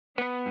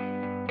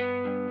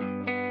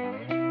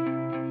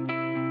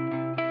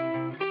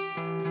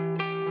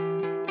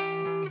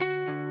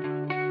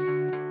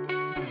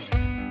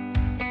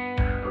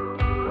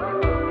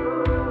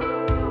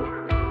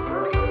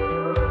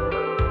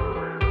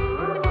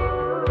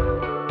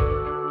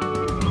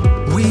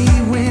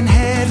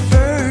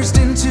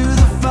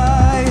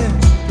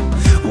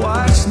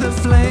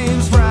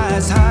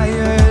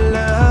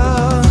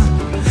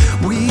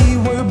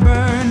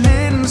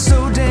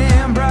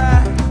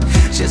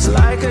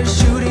a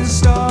shooting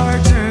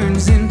star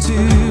turns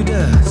into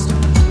dust.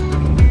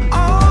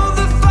 All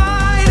the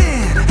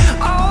fighting,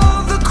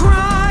 all the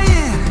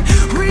crying,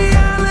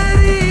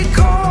 reality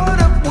caught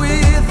up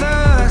with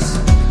us.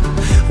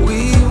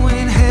 We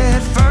went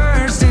head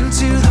first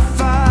into the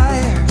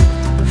fire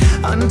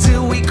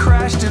until we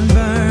crashed and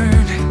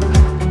burned.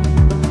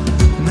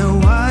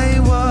 No, I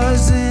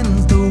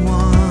wasn't the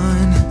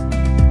one,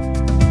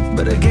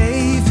 but I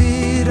gave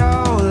it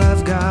all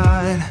I've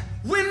got.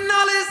 When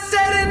all is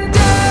said and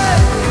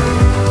done,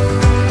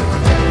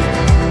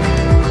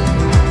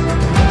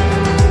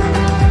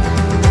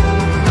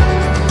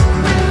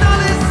 when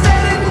all is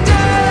said and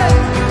done,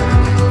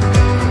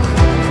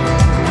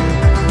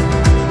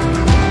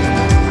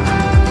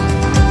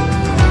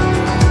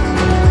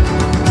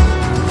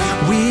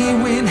 we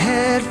went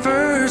head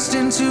first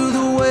into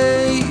the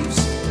waves.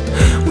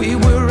 We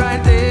were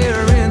right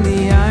there in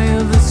the eye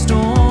of the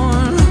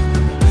storm.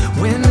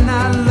 When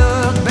I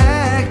look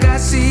back, I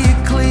see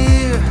it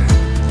clear.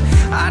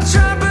 I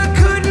tried but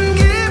couldn't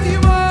give you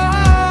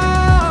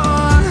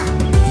more.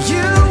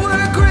 You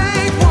were a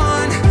great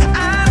one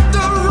at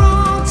the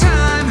wrong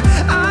time.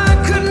 I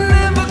could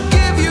never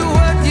give you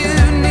what you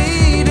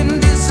need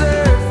and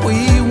deserve.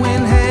 We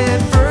went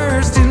head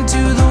first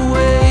into the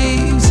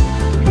waves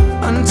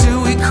until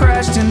we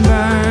crashed and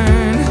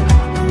burned.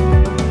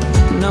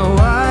 No,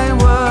 I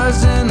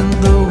wasn't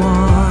the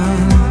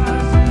one,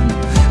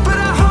 but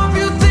I hope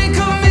you think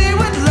of me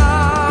with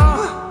love.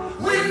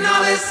 When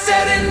all is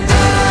said and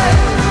done,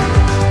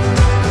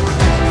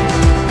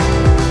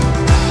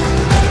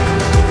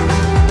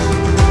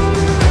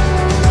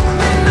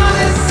 when all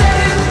is said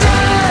and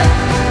done,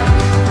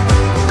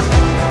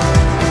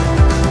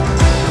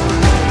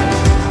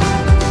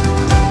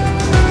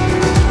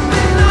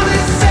 when all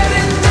is said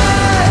and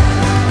done,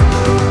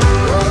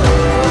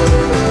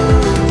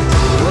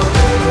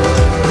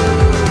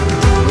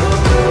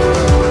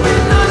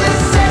 when all is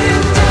said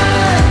and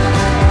done.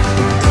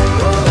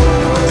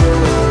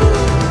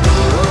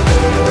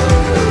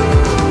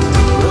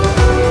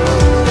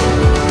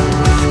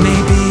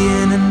 Maybe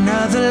in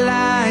another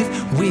life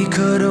we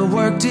could have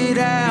worked it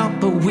out,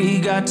 but we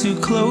got too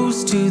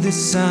close to the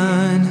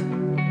sun.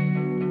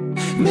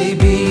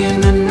 Maybe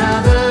in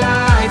another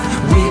life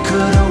we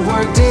could have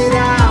worked it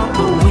out,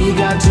 but we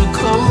got too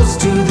close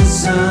to the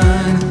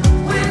sun.